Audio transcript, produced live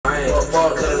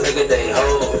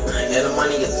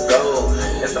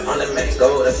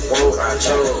I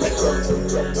chose.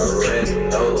 Already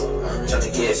know. Tryna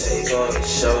get sick on the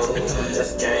show.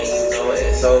 That's the game, you know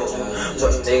it's so.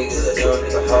 Fuck a nigga, young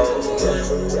nigga hoe.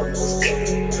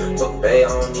 Fuck babe, I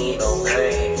don't need no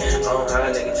name. I don't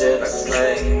hide nigga just like a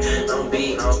plane. I'm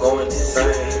beating, I'm going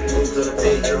insane. To the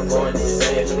pig, I'm going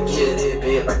insane. To the kid, this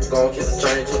bitch like I'm gon' kill the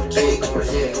train. To the kid, gon'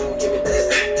 shit, gon' give it that.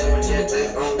 Gon' shit,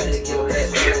 gon' give it that.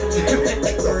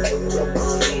 I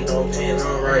don't need no pen,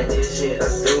 I'm write this shit, I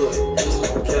do it.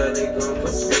 Don't care, nigga, gon'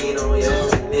 put speed on ya.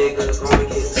 Nigga, gon'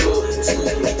 get to it.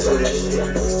 Get to this shit.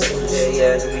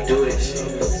 Yeah, we do this shit.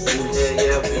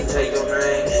 Yeah, we take your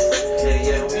name.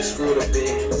 Yeah, we screwed a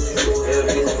bit. Yeah,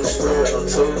 we gon' screw it on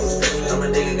too. I'm a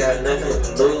nigga, got nothing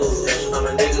to lose. I'm a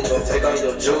nigga, gon' take all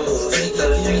your jewels.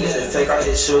 Tell a nigga to take all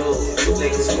his shoes.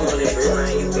 Niggas screwing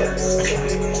everything you got.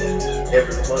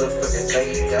 Every motherfucking thing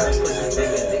you got. Pussy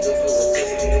nigga, you a pussy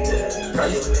nigga. How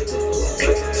you nigga,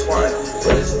 pussy twat.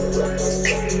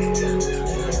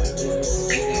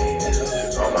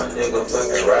 On my nigga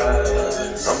fucking ride.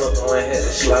 I'ma go ahead and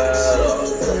slide off.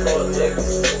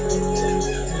 Nigga.